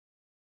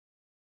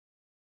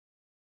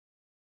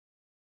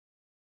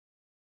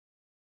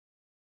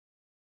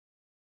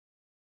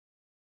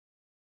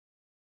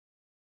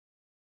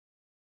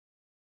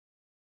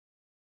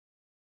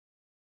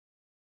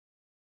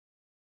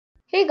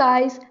Hey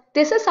guys,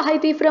 this is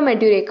Sahiti from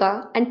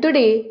Edureka and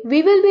today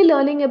we will be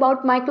learning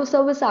about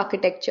microservice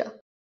architecture.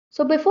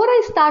 So before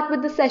I start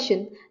with the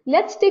session,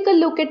 let's take a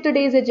look at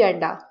today's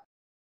agenda.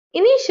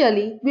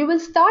 Initially, we will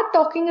start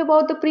talking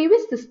about the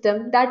previous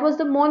system, that was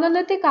the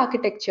monolithic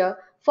architecture,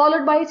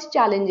 followed by its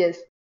challenges.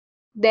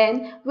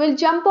 Then we'll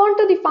jump on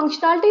to the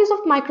functionalities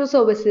of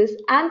microservices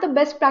and the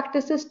best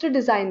practices to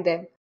design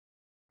them.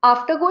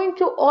 After going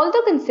through all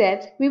the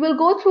concepts, we will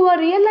go through a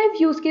real-life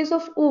use case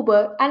of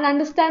Uber and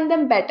understand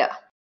them better.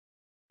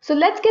 So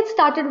let's get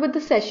started with the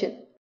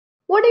session.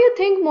 What do you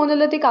think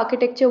monolithic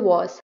architecture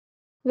was?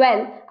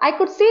 Well, I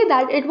could say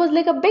that it was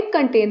like a big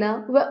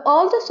container where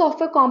all the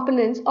software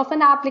components of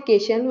an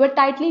application were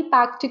tightly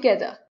packed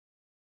together.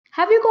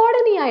 Have you got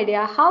any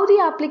idea how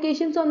the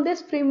applications on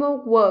this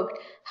framework worked,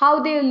 how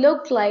they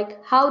looked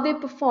like, how they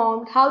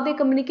performed, how they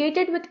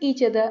communicated with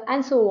each other,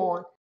 and so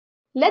on?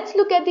 Let's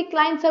look at the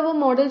client-server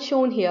model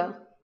shown here.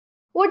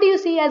 What do you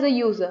see as a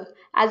user?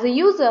 As a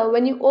user,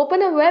 when you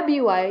open a web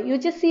UI, you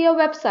just see a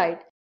website.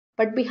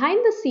 But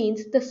behind the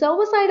scenes, the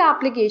server-side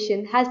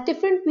application has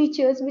different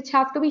features which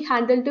have to be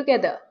handled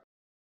together.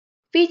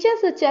 Features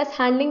such as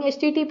handling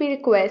HTTP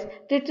requests,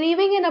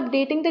 retrieving and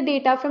updating the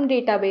data from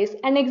database,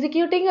 and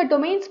executing a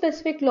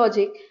domain-specific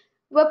logic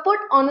were put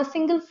on a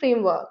single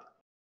framework.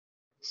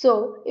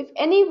 So, if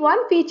any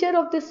one feature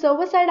of this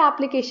server-side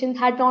application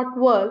had not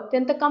worked,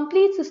 then the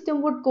complete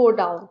system would go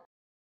down.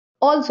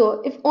 Also,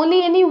 if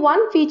only any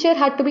one feature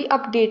had to be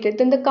updated,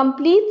 then the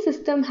complete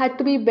system had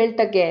to be built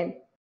again.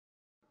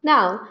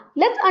 Now,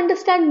 let's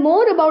understand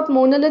more about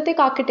monolithic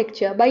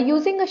architecture by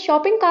using a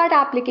shopping cart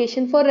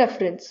application for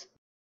reference.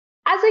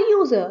 As a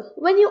user,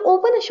 when you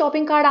open a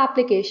shopping cart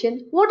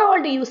application, what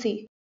all do you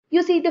see?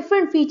 You see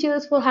different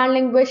features for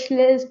handling wish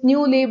lists,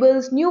 new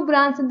labels, new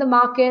brands in the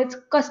markets,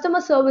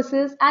 customer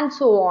services, and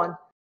so on.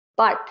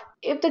 But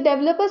if the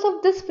developers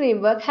of this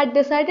framework had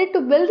decided to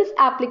build this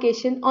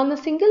application on a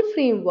single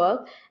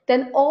framework,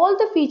 then all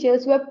the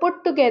features were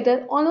put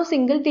together on a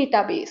single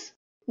database.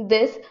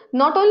 This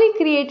not only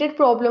created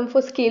problem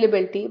for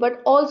scalability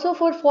but also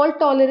for fault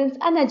tolerance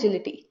and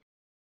agility.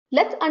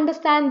 Let's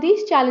understand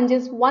these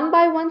challenges one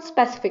by one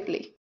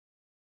specifically.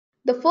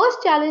 The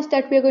first challenge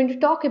that we are going to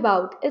talk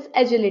about is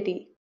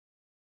agility.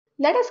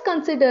 Let us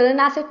consider an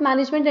asset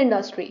management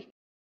industry.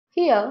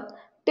 Here,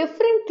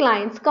 different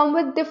clients come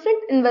with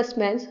different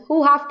investments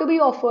who have to be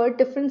offered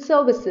different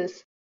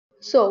services.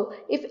 So,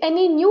 if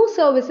any new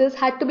services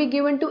had to be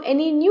given to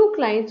any new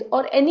clients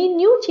or any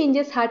new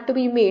changes had to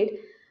be made,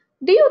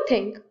 do you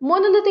think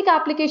monolithic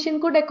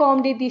application could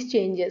accommodate these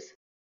changes?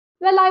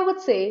 Well, I would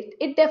say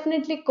it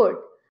definitely could.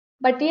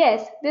 But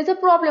yes, there's a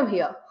problem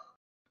here.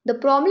 The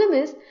problem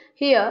is,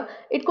 here,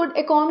 it could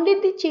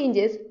accommodate the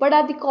changes but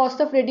at the cost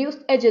of reduced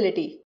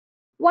agility.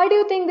 Why do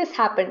you think this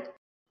happened?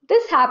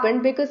 This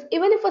happened because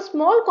even if a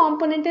small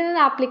component in an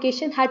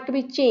application had to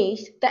be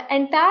changed, the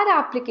entire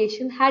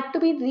application had to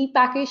be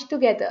repackaged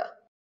together.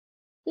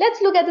 Let's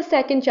look at the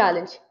second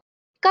challenge.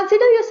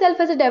 Consider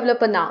yourself as a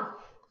developer now.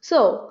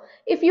 So,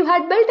 if you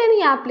had built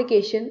any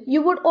application,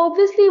 you would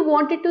obviously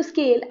want it to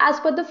scale as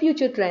per the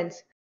future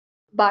trends.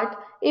 But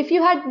if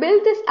you had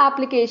built this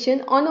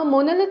application on a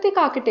monolithic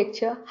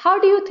architecture, how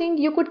do you think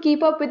you could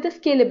keep up with the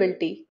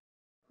scalability?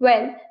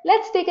 Well,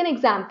 let's take an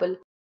example.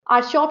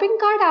 Our shopping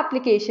cart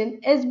application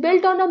is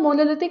built on a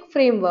monolithic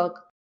framework.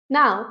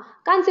 Now,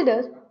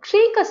 consider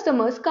 3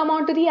 customers come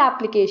onto the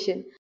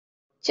application.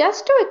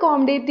 Just to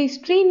accommodate these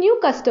 3 new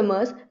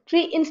customers,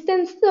 3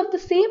 instances of the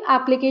same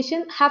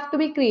application have to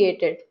be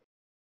created.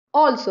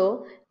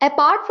 Also,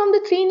 apart from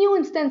the 3 new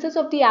instances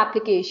of the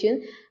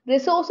application,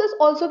 resources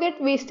also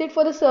get wasted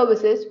for the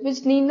services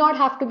which need not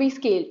have to be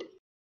scaled.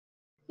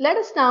 Let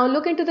us now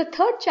look into the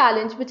third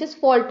challenge, which is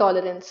fault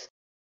tolerance.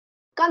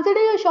 Consider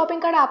your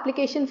shopping cart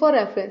application for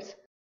reference.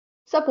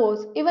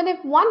 Suppose even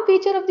if one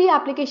feature of the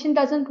application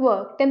doesn't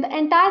work, then the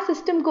entire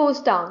system goes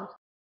down.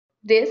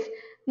 This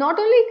not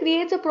only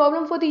creates a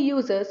problem for the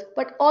users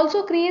but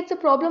also creates a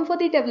problem for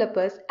the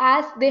developers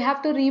as they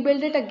have to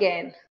rebuild it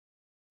again.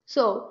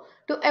 So,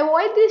 to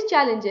avoid these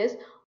challenges,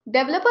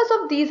 developers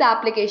of these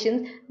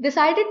applications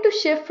decided to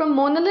shift from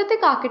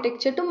monolithic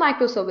architecture to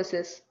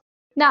microservices.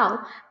 Now,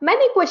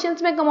 many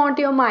questions may come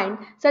onto your mind,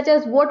 such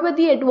as what were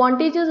the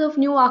advantages of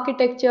new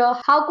architecture,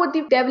 how could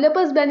the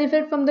developers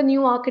benefit from the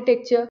new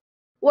architecture,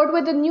 what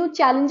were the new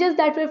challenges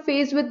that were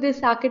faced with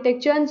this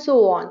architecture, and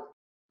so on.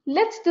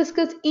 Let's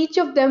discuss each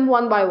of them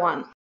one by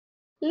one.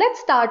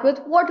 Let's start with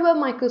what were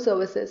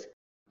microservices.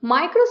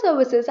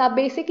 Microservices are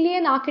basically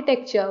an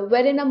architecture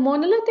wherein a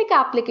monolithic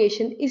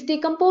application is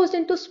decomposed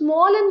into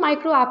small and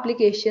micro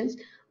applications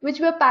which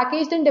were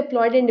packaged and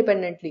deployed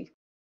independently.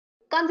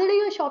 Consider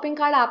your shopping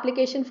cart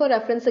application for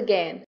reference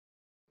again.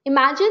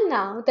 Imagine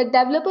now that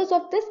developers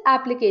of this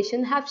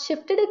application have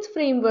shifted its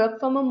framework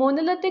from a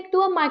monolithic to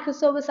a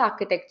microservice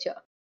architecture.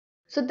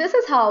 So this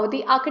is how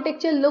the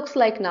architecture looks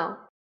like now.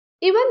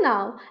 Even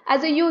now,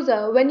 as a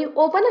user, when you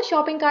open a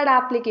shopping cart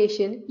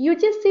application, you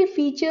just see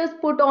features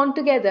put on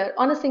together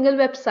on a single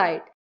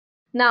website.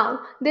 Now,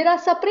 there are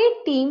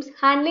separate teams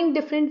handling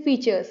different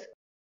features.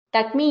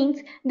 That means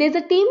there's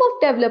a team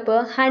of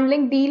developers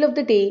handling deal of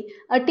the day,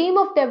 a team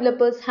of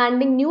developers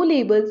handling new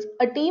labels,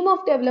 a team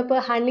of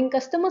developers handling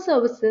customer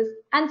services,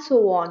 and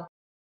so on.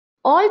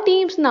 All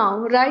teams now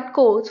write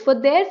codes for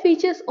their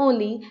features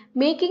only,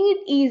 making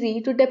it easy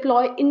to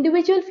deploy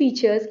individual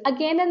features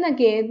again and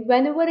again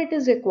whenever it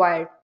is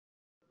required.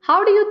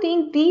 How do you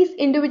think these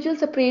individual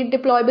separate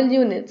deployable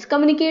units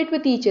communicate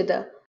with each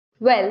other?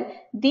 Well,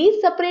 these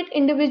separate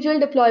individual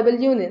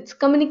deployable units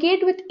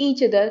communicate with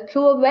each other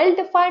through a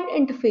well-defined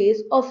interface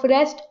of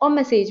REST or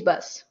message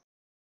bus.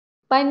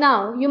 By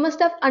now, you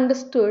must have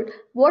understood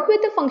what were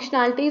the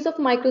functionalities of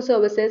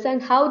microservices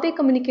and how they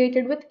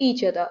communicated with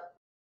each other.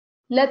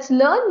 Let's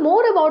learn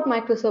more about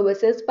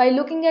microservices by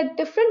looking at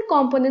different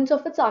components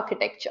of its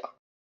architecture.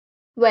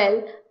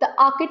 Well, the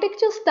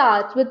architecture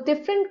starts with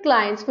different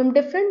clients from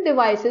different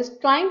devices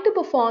trying to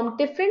perform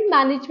different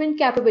management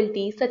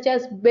capabilities such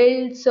as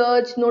build,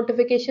 search,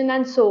 notification,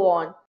 and so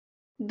on.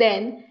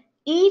 Then,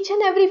 each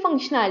and every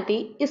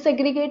functionality is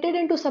segregated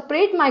into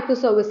separate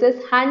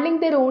microservices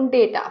handling their own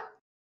data.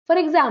 For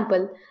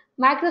example,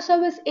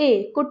 microservice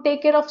A could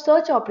take care of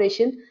search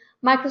operation,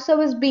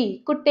 microservice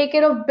B could take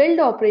care of build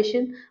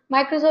operation,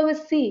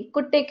 microservice C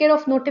could take care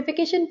of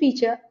notification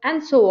feature,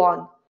 and so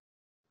on.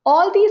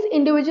 All these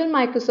individual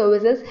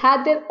microservices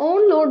had their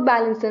own load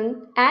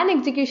balancing and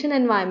execution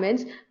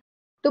environments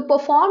to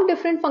perform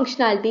different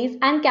functionalities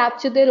and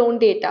capture their own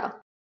data.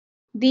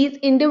 These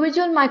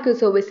individual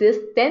microservices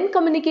then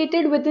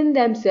communicated within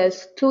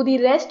themselves through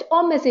the REST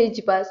or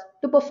message bus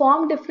to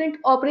perform different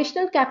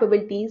operational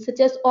capabilities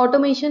such as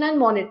automation and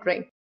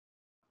monitoring.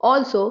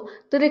 Also,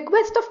 the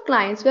requests of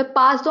clients were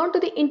passed on to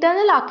the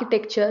internal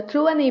architecture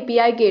through an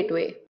API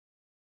gateway.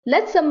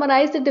 Let's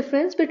summarize the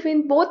difference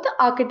between both the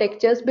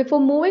architectures before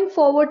moving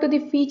forward to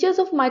the features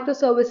of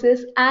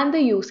microservices and the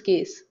use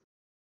case.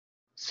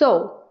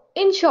 So,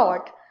 in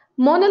short,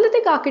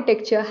 Monolithic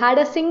Architecture had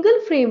a single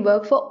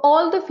framework for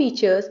all the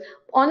features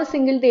on a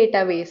single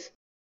database,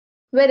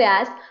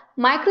 whereas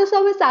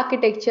Microservice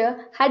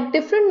Architecture had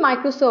different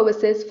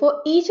microservices for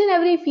each and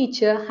every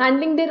feature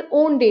handling their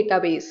own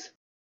database.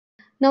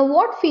 Now,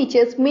 what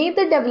features made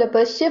the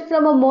developers shift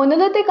from a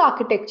monolithic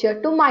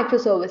architecture to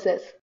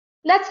microservices?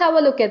 Let's have a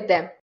look at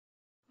them.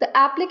 The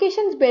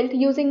applications built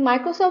using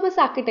microservice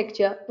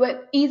architecture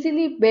were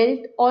easily built,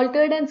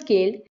 altered, and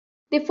scaled.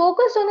 They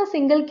focused on a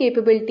single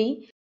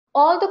capability.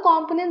 All the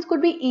components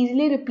could be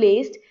easily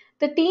replaced.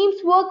 The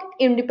teams worked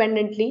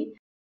independently.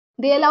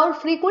 They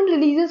allowed frequent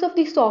releases of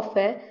the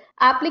software.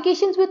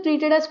 Applications were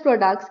treated as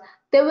products.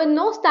 There were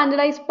no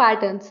standardized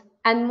patterns.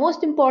 And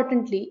most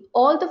importantly,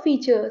 all the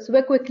features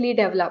were quickly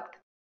developed.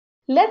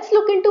 Let's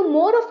look into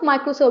more of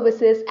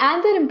microservices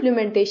and their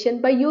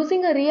implementation by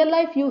using a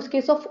real-life use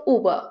case of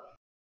Uber.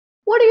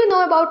 What do you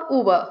know about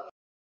Uber?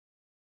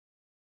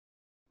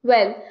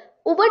 Well,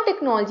 Uber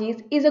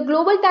Technologies is a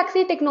global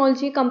taxi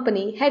technology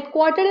company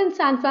headquartered in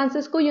San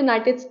Francisco,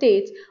 United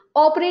States,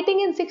 operating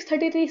in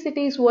 633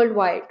 cities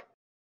worldwide.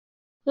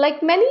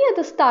 Like many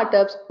other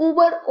startups,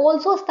 Uber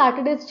also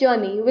started its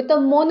journey with a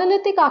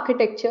monolithic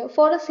architecture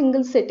for a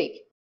single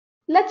city.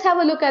 Let's have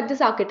a look at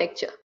this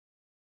architecture.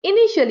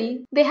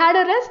 Initially, they had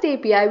a REST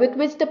API with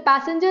which the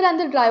passenger and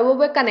the driver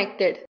were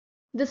connected.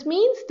 This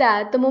means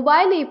that the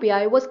mobile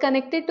API was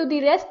connected to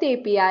the REST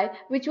API,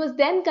 which was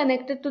then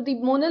connected to the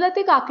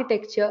monolithic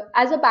architecture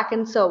as a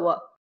backend server.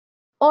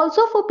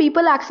 Also, for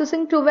people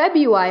accessing through web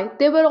UI,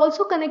 they were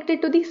also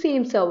connected to the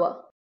same server.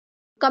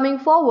 Coming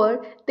forward,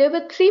 there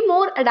were 3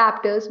 more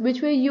adapters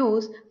which were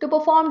used to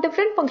perform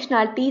different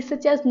functionalities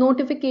such as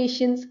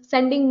notifications,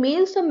 sending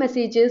mails or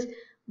messages,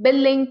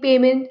 billing,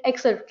 payment,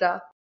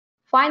 etc.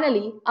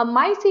 Finally, a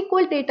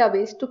MySQL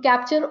database to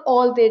capture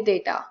all their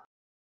data.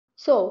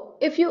 So,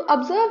 if you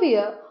observe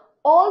here,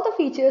 all the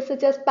features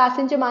such as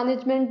passenger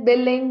management,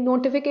 billing,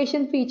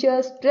 notification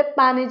features, trip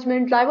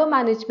management, driver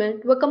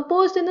management were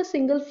composed in a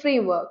single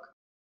framework.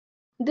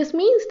 This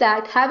means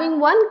that having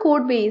one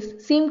code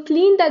base seemed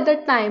clean at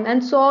that time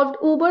and solved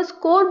Uber's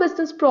core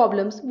business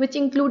problems, which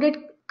included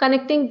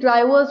connecting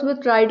drivers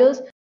with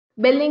riders,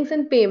 billings,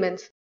 and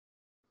payments.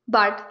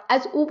 But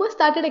as Uber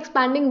started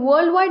expanding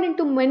worldwide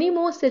into many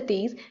more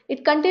cities,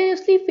 it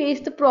continuously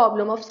faced the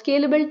problem of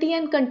scalability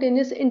and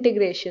continuous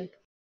integration.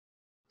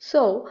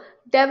 So,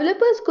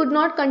 developers could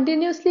not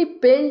continuously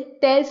build,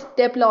 test,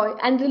 deploy,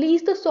 and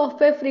release the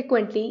software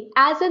frequently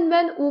as and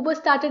when Uber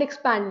started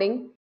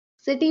expanding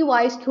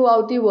city-wise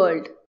throughout the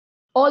world.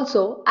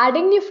 Also,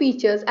 adding new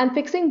features and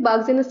fixing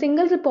bugs in a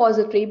single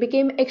repository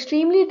became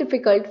extremely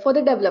difficult for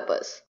the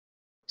developers.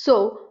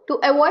 So, to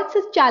avoid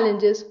such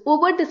challenges,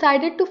 Uber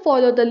decided to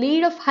follow the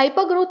lead of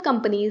hyper-growth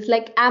companies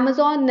like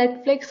Amazon,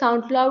 Netflix,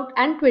 SoundCloud,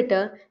 and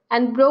Twitter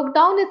and broke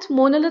down its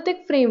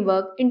monolithic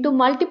framework into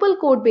multiple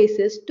code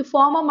bases to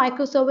form a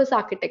microservice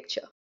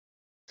architecture.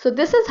 So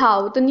this is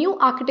how the new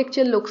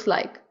architecture looks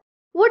like.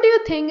 What do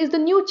you think is the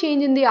new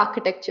change in the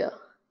architecture?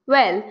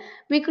 Well,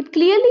 we could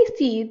clearly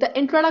see the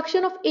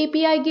introduction of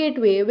API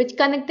gateway which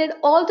connected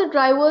all the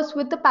drivers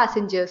with the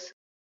passengers.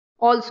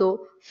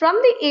 Also, from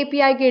the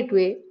API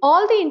gateway,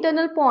 all the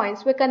internal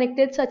points were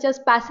connected such as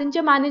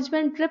passenger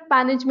management, trip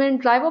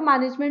management, driver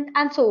management,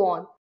 and so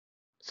on.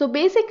 So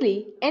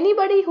basically,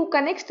 anybody who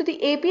connects to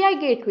the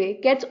API gateway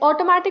gets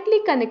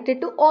automatically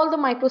connected to all the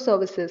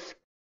microservices.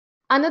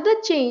 Another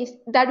change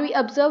that we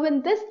observe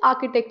in this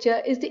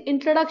architecture is the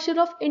introduction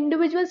of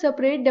individual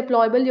separate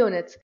deployable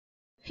units.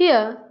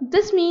 Here,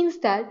 this means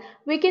that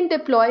we can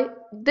deploy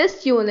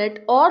this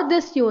unit or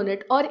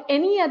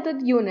any other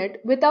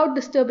unit without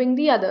disturbing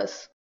the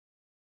others.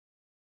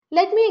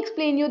 Let me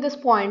explain you this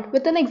point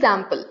with an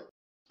example.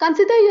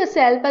 Consider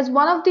yourself as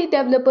one of the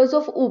developers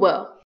of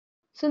Uber.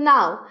 So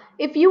now,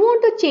 if you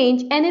want to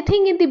change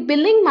anything in the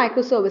billing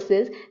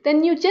microservices,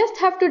 then you just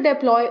have to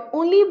deploy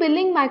only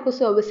billing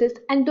microservices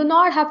and do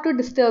not have to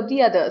disturb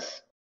the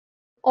others.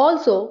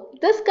 Also,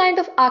 this kind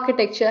of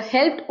architecture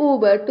helped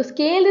Uber to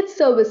scale its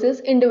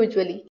services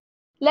individually.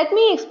 Let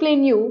me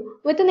explain you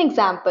with an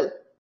example.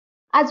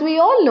 As we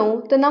all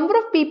know, the number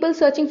of people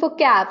searching for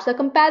cabs are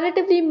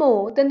comparatively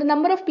more than the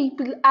number of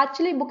people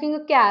actually booking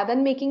a cab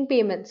and making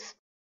payments.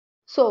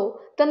 So,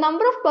 the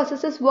number of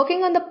processes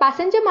working on the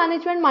passenger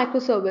management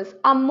microservice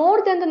are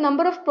more than the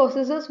number of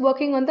processes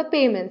working on the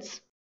payments.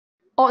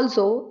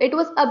 Also, it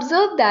was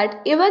observed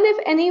that even if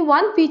any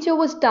one feature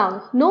was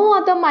down, no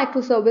other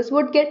microservice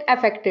would get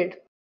affected.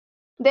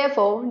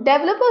 Therefore,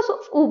 developers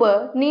of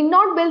Uber need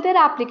not build their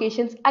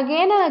applications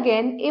again and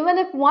again even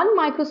if one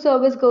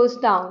microservice goes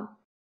down.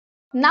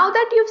 Now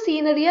that you've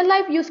seen a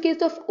real-life use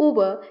case of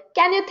Uber,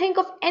 can you think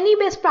of any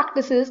best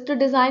practices to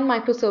design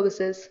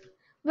microservices?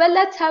 Well,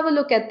 let's have a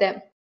look at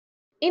them.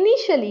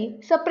 Initially,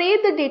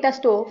 separate the data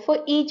store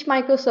for each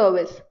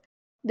microservice.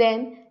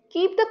 Then,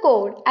 keep the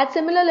code at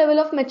similar level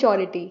of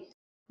maturity.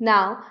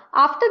 Now,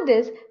 after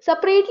this,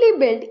 separately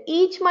build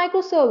each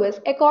microservice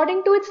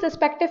according to its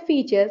respective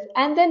features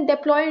and then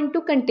deploy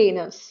into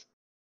containers.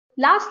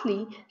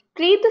 Lastly,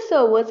 treat the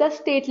servers as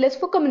stateless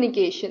for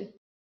communication.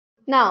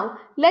 Now,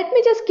 let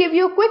me just give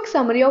you a quick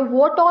summary of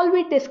what all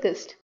we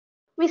discussed.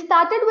 We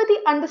started with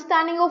the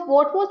understanding of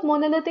what was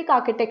monolithic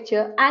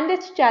architecture and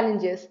its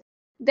challenges.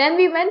 Then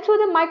we went through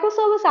the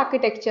microservice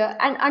architecture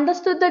and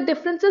understood the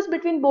differences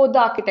between both the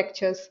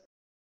architectures.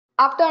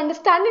 After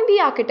understanding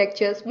the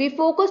architectures, we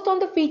focused on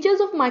the features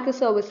of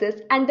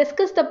microservices and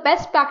discussed the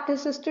best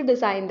practices to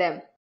design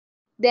them.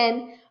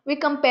 Then, we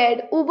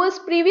compared Uber's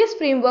previous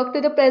framework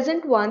to the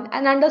present one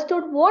and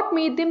understood what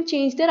made them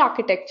change their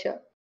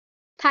architecture.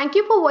 Thank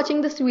you for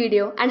watching this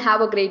video and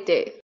have a great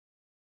day.